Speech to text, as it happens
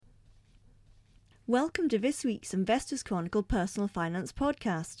Welcome to this week's Investors Chronicle Personal Finance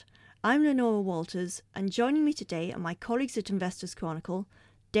podcast. I'm Lenora Walters, and joining me today are my colleagues at Investors Chronicle,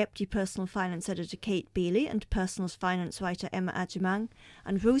 Deputy Personal Finance Editor Kate Bailey and Personal Finance Writer Emma Adjumang,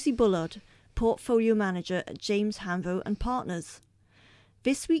 and Rosie Bullard, Portfolio Manager at James Hanro and Partners.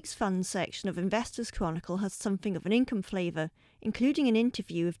 This week's fund section of Investors Chronicle has something of an income flavour, including an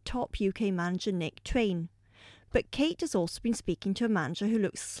interview with top UK manager Nick Train. But Kate has also been speaking to a manager who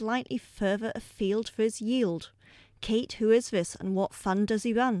looks slightly further afield for his yield. Kate, who is this and what fund does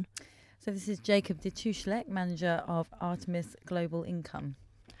he run? So this is Jacob de Tuchelec, manager of Artemis Global Income.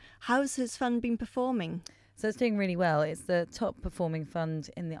 How's his fund been performing? So it's doing really well. It's the top performing fund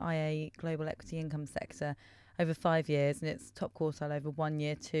in the IA Global Equity Income sector over 5 years, and it's top quartile over 1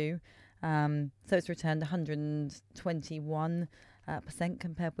 year too. So it's returned 121%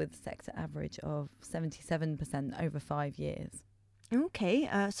 compared with sector average of 77% over 5 years. Okay,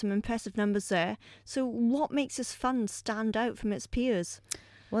 some impressive numbers there. So what makes this fund stand out from its peers?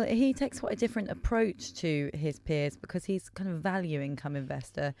 Well, he takes quite a different approach to his peers because he's kind of a value income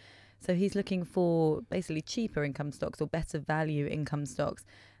investor. So he's looking for basically cheaper income stocks or better value income stocks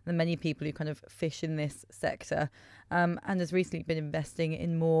than many people who kind of fish in this sector, and has recently been investing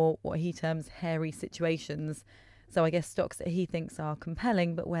in more what he terms hairy situations. So I guess stocks that he thinks are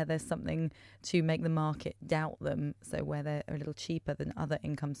compelling, but where there's something to make the market doubt them. So where they're a little cheaper than other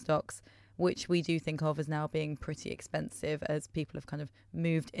income stocks, which we do think of as now being pretty expensive as people have kind of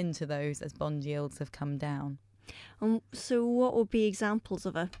moved into those as bond yields have come down. So what would be examples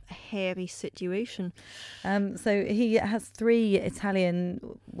of a hairy situation? So he has 3 Italian,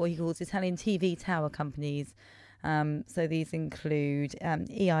 what he calls Italian TV tower companies. So these include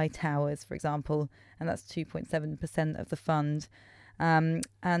EI Towers, for example, and that's 2.7% of the fund.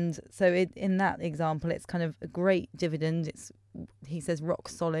 And so in that example, it's kind of a great dividend. He says rock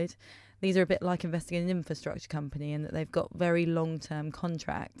solid. These are a bit like investing in an infrastructure company in that they've got very long-term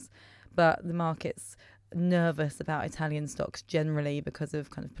contracts, but the market's nervous about Italian stocks generally because of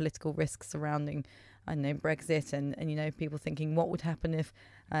kind of political risks surrounding, I don't know, Brexit and people thinking what would happen if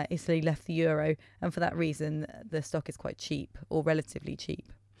Italy left the euro, and for that reason the stock is quite cheap or relatively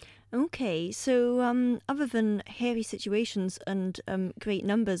cheap. Okay, so other than hairy situations and great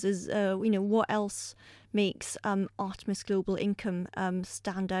numbers, is what else makes Artemis Global Income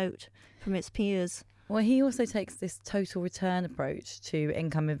stand out from its peers? Well, he also takes this total return approach to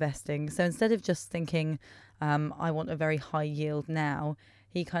income investing. So instead of just thinking, I want a very high yield now,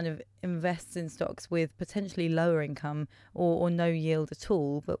 he kind of invests in stocks with potentially lower income or no yield at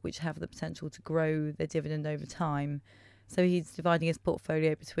all, but which have the potential to grow their dividend over time. So he's dividing his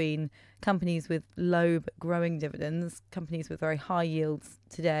portfolio between companies with low but growing dividends, companies with very high yields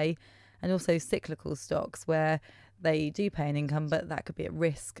today, and also cyclical stocks where they do pay an income, but that could be at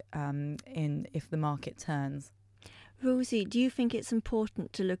risk if the market turns. Rosie, do you think it's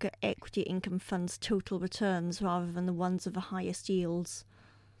important to look at equity income funds' total returns rather than the ones of the highest yields?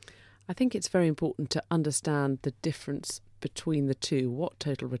 I think it's very important to understand the difference between the two, what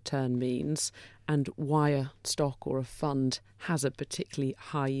total return means and why a stock or a fund has a particularly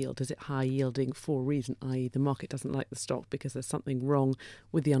high yield. Is it high yielding for a reason, i.e. the market doesn't like the stock because there's something wrong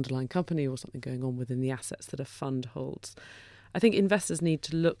with the underlying company or something going on within the assets that a fund holds? I think investors need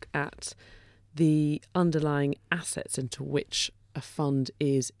to look at the underlying assets into which a fund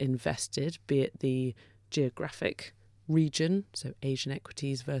is invested, be it the geographic region, so Asian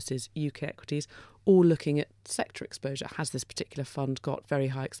equities versus UK equities, or looking at sector exposure. Has this particular fund got very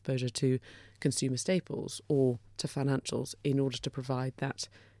high exposure to consumer staples or to financials in order to provide that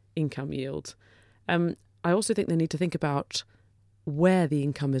income yield? I also think they need to think about where the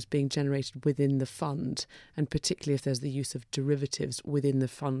income is being generated within the fund, and particularly if there's the use of derivatives within the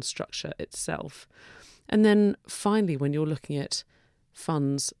fund structure itself. And then finally, when you're looking at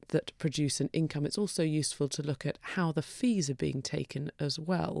funds that produce an income, it's also useful to look at how the fees are being taken as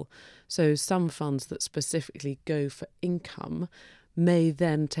well. So some funds that specifically go for income may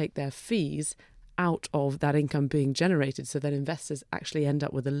then take their fees out of that income being generated, so that investors actually end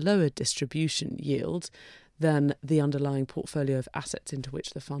up with a lower distribution yield than the underlying portfolio of assets into which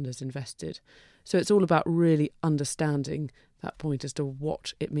the fund is invested. So it's all about really understanding that point as to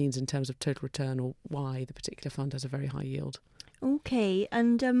what it means in terms of total return or why the particular fund has a very high yield. Okay,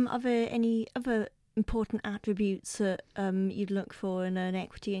 and are there any other important attributes that you'd look for in an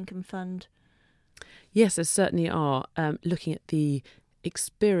equity income fund? Yes, there certainly are. Looking at the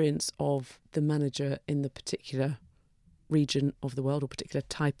experience of the manager in the particular region of the world or particular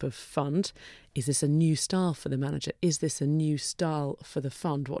type of fund. Is this a new style for the manager? Is this a new style for the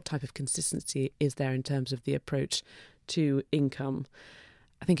fund? What type of consistency is there in terms of the approach to income?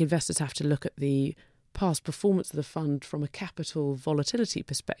 I think investors have to look at the past performance of the fund from a capital volatility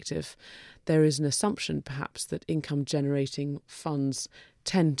perspective. There is an assumption perhaps that income generating funds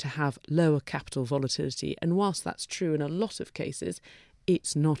tend to have lower capital volatility, and whilst that's true in a lot of cases,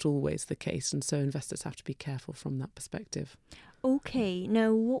 it's not always the case, and so investors have to be careful from that perspective. Okay,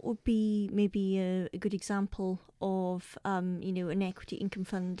 now what would be maybe a good example of an equity income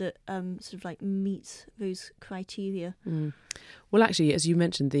fund that sort of like meets those criteria? Well, actually, as you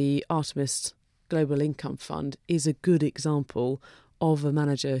mentioned, the Artemis Global Income Fund is a good example of a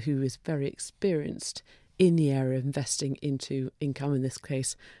manager who is very experienced in the area of investing into income, in this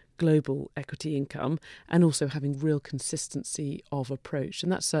case global equity income, and also having real consistency of approach.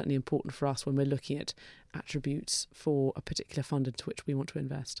 And that's certainly important for us when we're looking at attributes for a particular fund into which we want to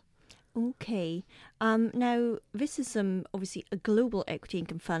invest. Okay. Now, this is obviously a global equity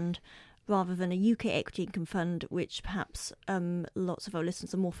income fund rather than a UK equity income fund, which perhaps lots of our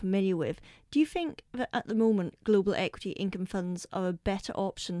listeners are more familiar with. Do you think that at the moment global equity income funds are a better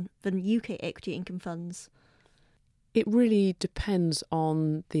option than UK equity income funds? It really depends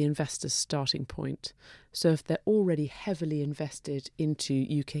on the investor's starting point. So if they're already heavily invested into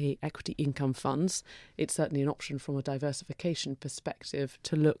UK equity income funds, it's certainly an option from a diversification perspective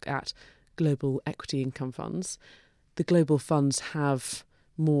to look at global equity income funds. The global funds have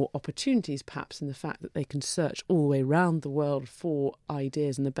more opportunities perhaps in the fact that they can search all the way around the world for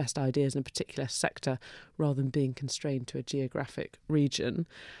ideas and the best ideas in a particular sector rather than being constrained to a geographic region.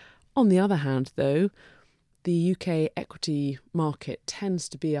 On the other hand, though, the UK equity market tends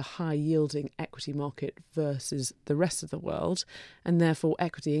to be a high-yielding equity market versus the rest of the world, and therefore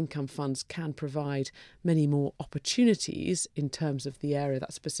equity income funds can provide many more opportunities in terms of the area,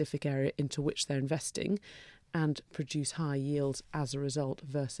 that specific area into which they're investing, and produce high yields as a result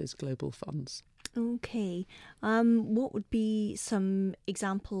versus global funds. Okay. What would be some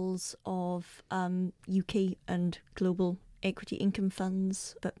examples of UK and global equity income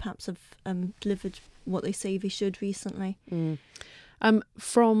funds that perhaps have delivered what they say they should recently?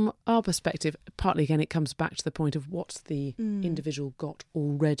 From our perspective, partly again, it comes back to the point of what's the individual got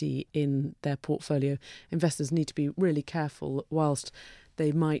already in their portfolio. Investors need to be really careful that whilst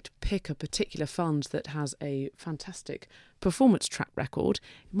they might pick a particular fund that has a fantastic performance track record,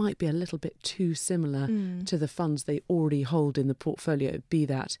 it might be a little bit too similar to the funds they already hold in the portfolio, be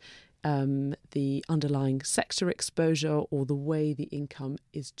that the underlying sector exposure or the way the income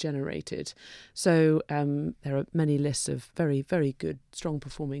is generated. So there are many lists of very, very good, strong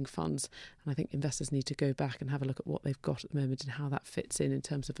performing funds. And I think investors need to go back and have a look at what they've got at the moment and how that fits in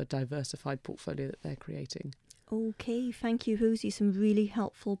terms of a diversified portfolio that they're creating. Okay, thank you, Rosie. Some really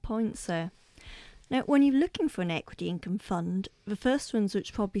helpful points there. Now, when you're looking for an equity income fund, the first ones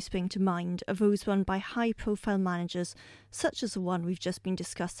which probably spring to mind are those run by high-profile managers, such as the one we've just been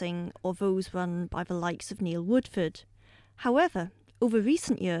discussing, or those run by the likes of Neil Woodford. However, over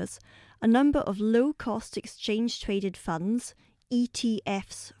recent years, a number of low-cost exchange-traded funds,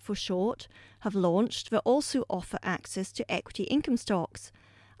 ETFs for short, have launched that also offer access to equity income stocks.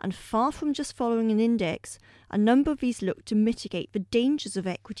 And far from just following an index, a number of these look to mitigate the dangers of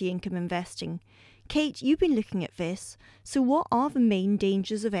equity income investing. Kate, you've been looking at this. So what are the main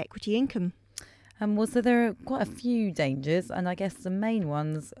dangers of equity income? So there are quite a few dangers, and I guess the main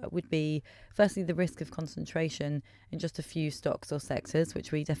ones would be, firstly, the risk of concentration in just a few stocks or sectors,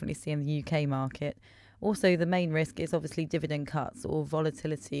 which we definitely see in the UK market. Also, the main risk is obviously dividend cuts or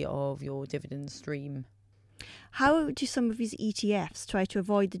volatility of your dividend stream. How do some of these ETFs try to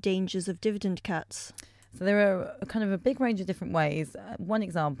avoid the dangers of dividend cuts? So there are kind of a big range of different ways. One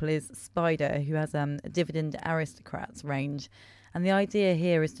example is Spider, who has a Dividend Aristocrats range. And the idea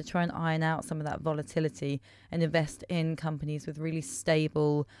here is to try and iron out some of that volatility and invest in companies with really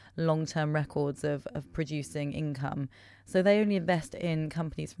stable long-term records of producing income. So they only invest in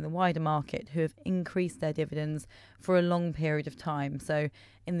companies from the wider market who have increased their dividends for a long period of time. So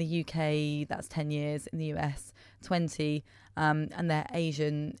in the UK, that's 10 years. In the US, 20. And their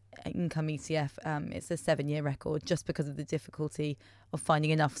Asian income ETF, it's a 7-year record, just because of the difficulty of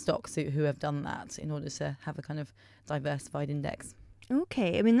finding enough stocks who have done that in order to have a kind of diversified index.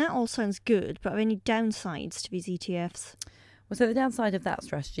 Okay, I mean, that all sounds good, but are there any downsides to these ETFs? Well, so the downside of that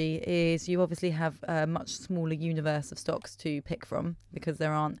strategy is you obviously have a much smaller universe of stocks to pick from, because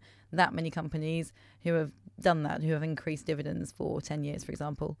there aren't that many companies who have done that, who have increased dividends for 10 years, for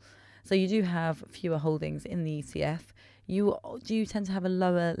example. So you do have fewer holdings in the ETF. You do tend to have a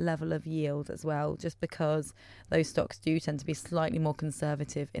lower level of yield as well, just because those stocks do tend to be slightly more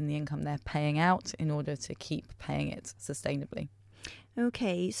conservative in the income they're paying out in order to keep paying it sustainably.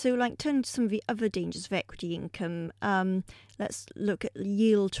 Okay, so turning to some of the other dangers of equity income, let's look at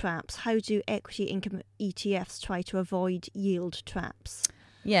yield traps. How do equity income ETFs try to avoid yield traps?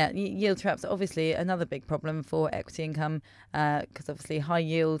 Yeah, yield traps are obviously another big problem for equity income, because obviously high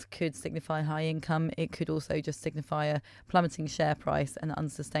yield could signify high income. It could also just signify a plummeting share price and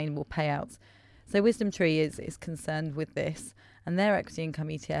unsustainable payouts. So WisdomTree is concerned with this, and their equity income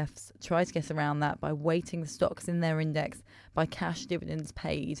ETFs try to get around that by weighting the stocks in their index by cash dividends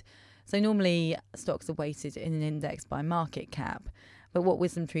paid. So normally stocks are weighted in an index by market cap. But what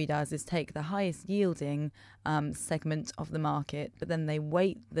WisdomTree does is take the highest yielding segment of the market, but then they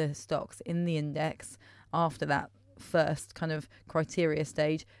weight the stocks in the index after that first kind of criteria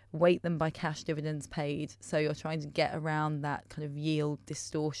stage, weight them by cash dividends paid. So you're trying to get around that kind of yield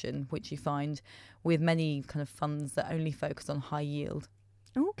distortion, which you find with many kind of funds that only focus on high yield.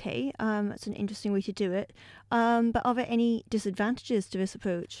 Okay, that's an interesting way to do it. But are there any disadvantages to this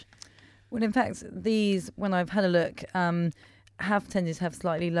approach? Well, in fact, these, when I've had a look, have tended to have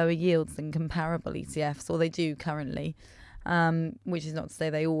slightly lower yields than comparable ETFs, or they do currently, which is not to say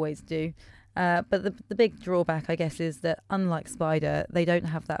they always do. But the big drawback, I guess, is that unlike Spider, they don't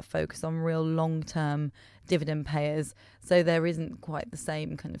have that focus on real long-term dividend payers. So there isn't quite the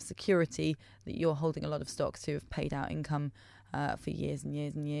same kind of security that you're holding a lot of stocks who have paid out income for years and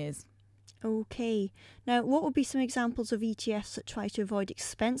years and years. Okay. Now, what would be some examples of ETFs that try to avoid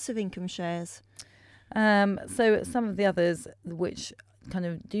expensive income shares? So some of the others which kind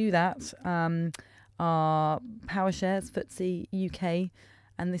of do that are PowerShares, FTSE UK,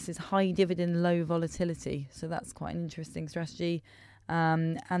 and this is high dividend, low volatility. So that's quite an interesting strategy.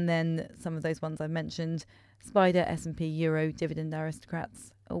 And then some of those ones I mentioned, Spider, S&P Euro Dividend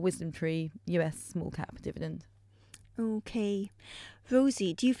Aristocrats, or WisdomTree US Small Cap Dividend. Okay.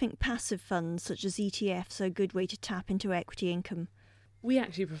 Rosie, do you think passive funds such as ETFs are a good way to tap into equity income? We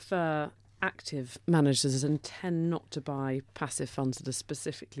actually prefer active managers and tend not to buy passive funds that are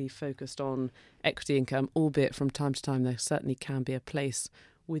specifically focused on equity income, albeit from time to time there certainly can be a place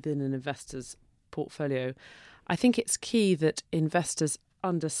within an investor's portfolio. I think it's key that investors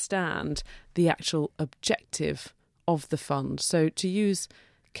understand the actual objective of the fund. So to use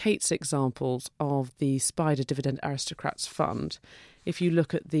Kate's examples of the Spider Dividend Aristocrats Fund, if you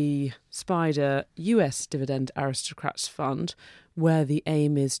look at the Spider US Dividend Aristocrats Fund, where the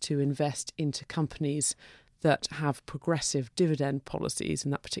aim is to invest into companies that have progressive dividend policies,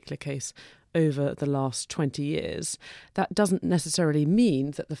 in that particular case, over the last 20 years, that doesn't necessarily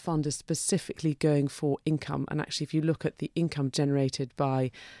mean that the fund is specifically going for income. And actually, if you look at the income generated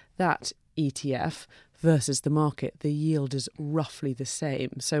by that ETF versus the market, the yield is roughly the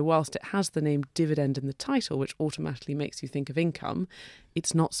same. So whilst it has the name dividend in the title, which automatically makes you think of income,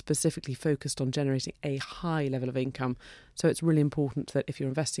 it's not specifically focused on generating a high level of income. So it's really important that if you're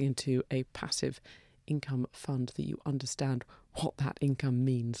investing into a passive income fund, that you understand what that income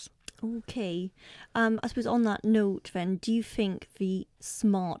means. Okay. I suppose on that note then, do you think the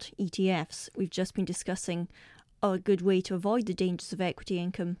smart ETFs we've just been discussing are a good way to avoid the dangers of equity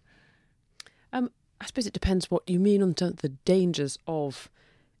income? I suppose it depends what you mean on the dangers of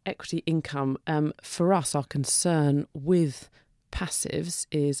equity income. For us, our concern with passives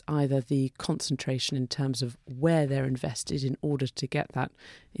is either the concentration in terms of where they're invested in order to get that,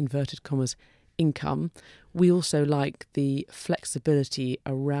 inverted commas, income. We also like the flexibility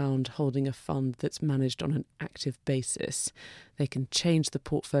around holding a fund that's managed on an active basis. They can change the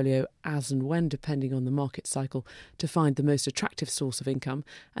portfolio as and when, depending on the market cycle, to find the most attractive source of income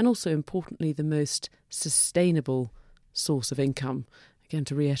and also, importantly, the most sustainable source of income. Again,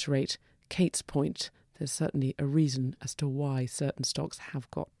 to reiterate Kate's point, there's certainly a reason as to why certain stocks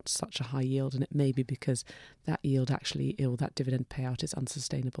have got such a high yield, and it may be because that yield actually, or that dividend payout, is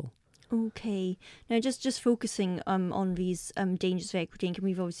unsustainable. Okay. Now, just focusing on these dangers of equity income,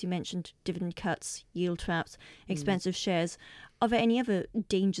 we've obviously mentioned dividend cuts, yield traps, expensive shares. Are there any other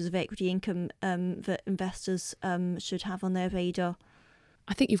dangers of equity income that investors should have on their radar?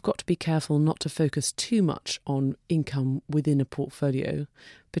 I think you've got to be careful not to focus too much on income within a portfolio,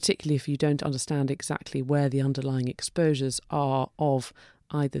 particularly if you don't understand exactly where the underlying exposures are of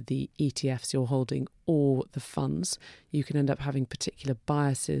either the ETFs you're holding or the funds. You can end up having particular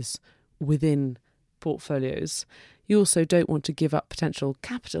biases within portfolios. You also don't want to give up potential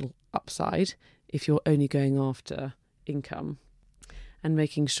capital upside if you're only going after income, and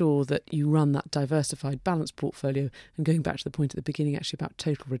making sure that you run that diversified balanced portfolio, and going back to the point at the beginning actually about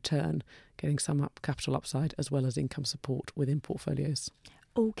total return, getting some capital upside as well as income support within portfolios.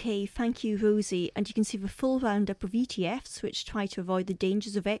 Okay, thank you, Rosie. And you can see the full roundup of ETFs which try to avoid the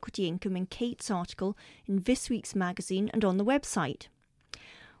dangers of equity income in Kate's article in this week's magazine and on the website.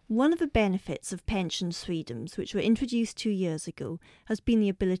 One of the benefits of pension freedoms, which were introduced 2 years ago, has been the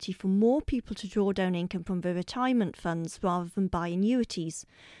ability for more people to draw down income from their retirement funds rather than buy annuities,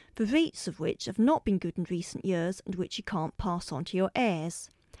 the rates of which have not been good in recent years and which you can't pass on to your heirs.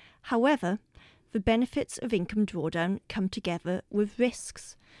 However, the benefits of income drawdown come together with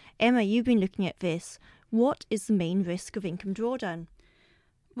risks. Emma, you've been looking at this. What is the main risk of income drawdown?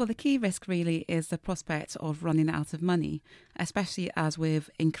 Well, the key risk really is the prospect of running out of money, especially as with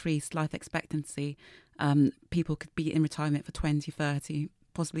increased life expectancy, people could be in retirement for 20, 30,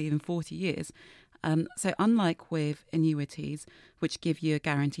 possibly even 40 years. So unlike with annuities, which give you a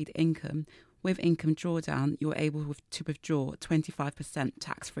guaranteed income, with income drawdown, you're able to withdraw 25%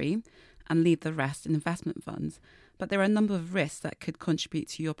 tax-free and leave the rest in investment funds. But there are a number of risks that could contribute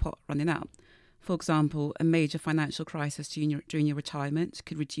to your pot running out. For example, a major financial crisis during your retirement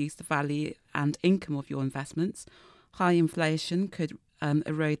could reduce the value and income of your investments. High inflation could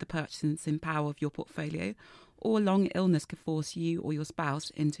erode the purchasing power of your portfolio, or long illness could force you or your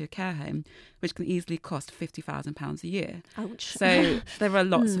spouse into a care home, which can easily cost £50,000 a year. Ouch. So there are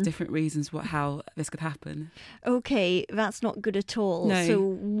lots of different reasons how this could happen. Okay, that's not good at all. No. So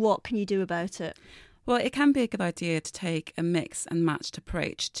what can you do about it? Well, it can be a good idea to take a mix and matched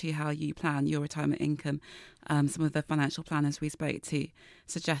approach to how you plan your retirement income. Some of the financial planners we spoke to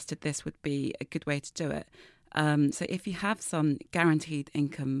suggested this would be a good way to do it. So if you have some guaranteed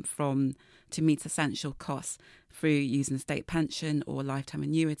income to meet essential costs through using a state pension or lifetime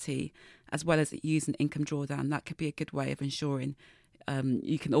annuity, as well as using income drawdown, that could be a good way of ensuring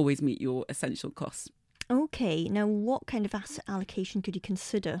you can always meet your essential costs. Okay, now what kind of asset allocation could you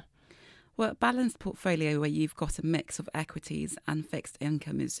consider? Well, a balanced portfolio where you've got a mix of equities and fixed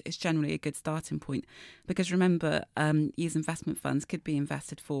income is generally a good starting point, because remember, these investment funds could be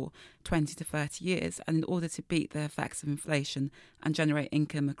invested for 20 to 30 years, and in order to beat the effects of inflation and generate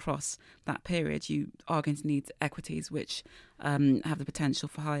income across that period, you are going to need equities which have the potential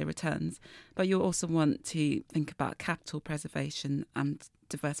for higher returns. But you'll also want to think about capital preservation and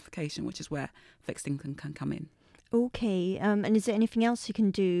diversification, which is where fixed income can come in. Okay, and is there anything else you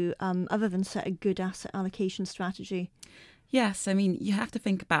can do other than set a good asset allocation strategy? Yes, I mean, you have to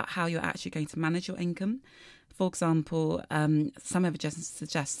think about how you're actually going to manage your income. For example, some evidence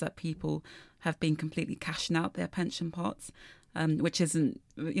suggests that people have been completely cashing out their pension pots, which isn't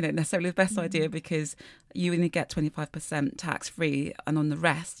necessarily the best idea, because you only get 25% tax-free, and on the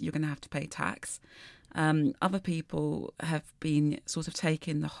rest, you're going to have to pay tax. Other people have been sort of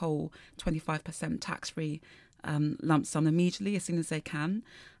taking the whole 25% tax-free lump sum immediately as soon as they can.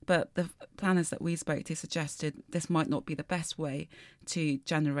 But the planners that we spoke to suggested this might not be the best way to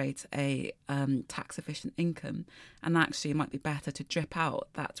generate a tax-efficient income, and actually it might be better to drip out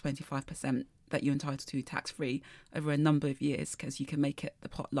that 25% that you're entitled to tax-free over a number of years, because you can make the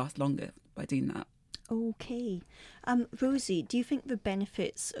pot last longer by doing that. Okay. Rosie, do you think the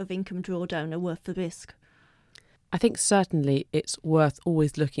benefits of income drawdown are worth the risk? I think certainly it's worth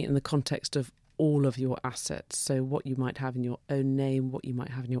always looking in the context of all of your assets. So what you might have in your own name, what you might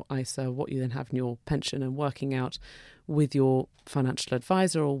have in your ISA, what you then have in your pension, and working out with your financial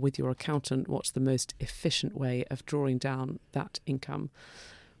advisor or with your accountant what's the most efficient way of drawing down that income.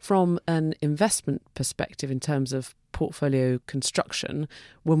 From an investment perspective, in terms of portfolio construction,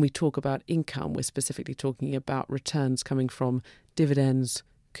 when we talk about income, we're specifically talking about returns coming from dividends,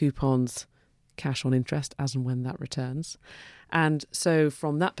 coupons, cash on interest as and when that returns. And so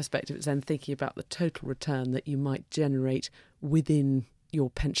from that perspective, it's then thinking about the total return that you might generate within your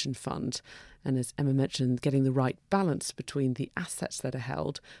pension fund. And as Emma mentioned, getting the right balance between the assets that are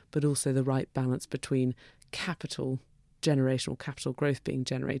held, but also the right balance between capital generation or capital growth being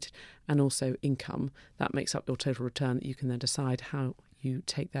generated and also income. That makes up your total return that you can then decide how you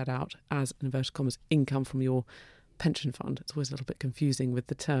take that out as, in inverted commas, income from your pension fund. It's always a little bit confusing with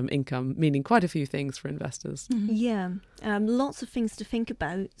the term income meaning quite a few things for investors. Mm-hmm. Yeah, lots of things to think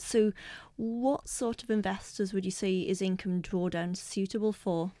about. So what sort of investors would you say is income drawdown suitable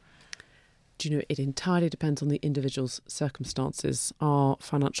for? Do you know, it entirely depends on the individual's circumstances. Our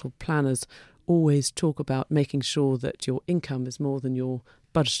financial planners always talk about making sure that your income is more than your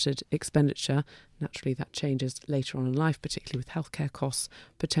budgeted expenditure. Naturally, that changes later on in life, particularly with healthcare costs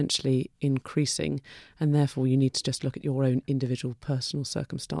potentially increasing. And therefore, you need to just look at your own individual personal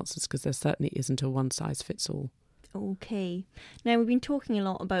circumstances, because there certainly isn't a one-size-fits-all. Okay. Now, we've been talking a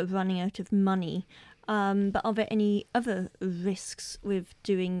lot about running out of money, but are there any other risks with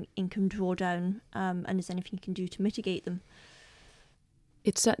doing income drawdown, and is there anything you can do to mitigate them?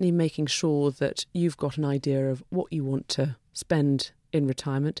 It's certainly making sure that you've got an idea of what you want to spend in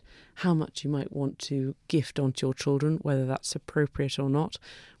retirement, how much you might want to gift onto your children, whether that's appropriate or not,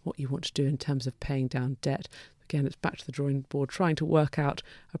 what you want to do in terms of paying down debt. Again, it's back to the drawing board, trying to work out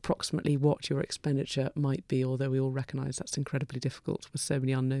approximately what your expenditure might be, although we all recognise that's incredibly difficult with so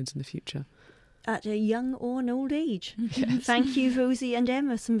many unknowns in the future. At a young or an old age. Yes. Thank you, Rosie and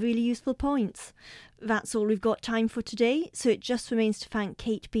Emma, some really useful points. That's all we've got time for today, so it just remains to thank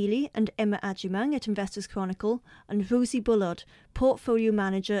Kate Bealey and Emma Adjumang at Investors Chronicle and Rosie Bullard, Portfolio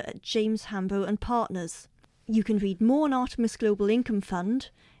Manager at James Hambro and Partners. You can read more on Artemis Global Income Fund,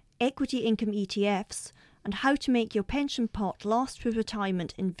 equity income ETFs, and how to make your pension pot last for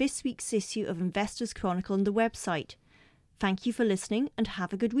retirement in this week's issue of Investors Chronicle on the website. Thank you for listening and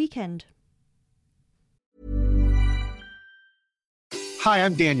have a good weekend. Hi,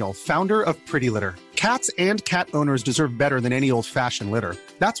 I'm Daniel, founder of Pretty Litter. Cats and cat owners deserve better than any old-fashioned litter.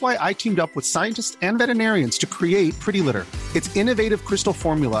 That's why I teamed up with scientists and veterinarians to create Pretty Litter. Its innovative crystal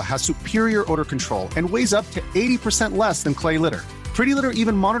formula has superior odor control and weighs up to 80% less than clay litter. Pretty Litter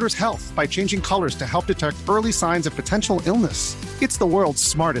even monitors health by changing colors to help detect early signs of potential illness. It's the world's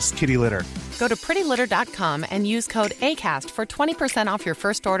smartest kitty litter. Go to prettylitter.com and use code ACAST for 20% off your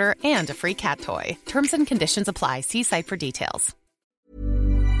first order and a free cat toy. Terms and conditions apply. See site for details.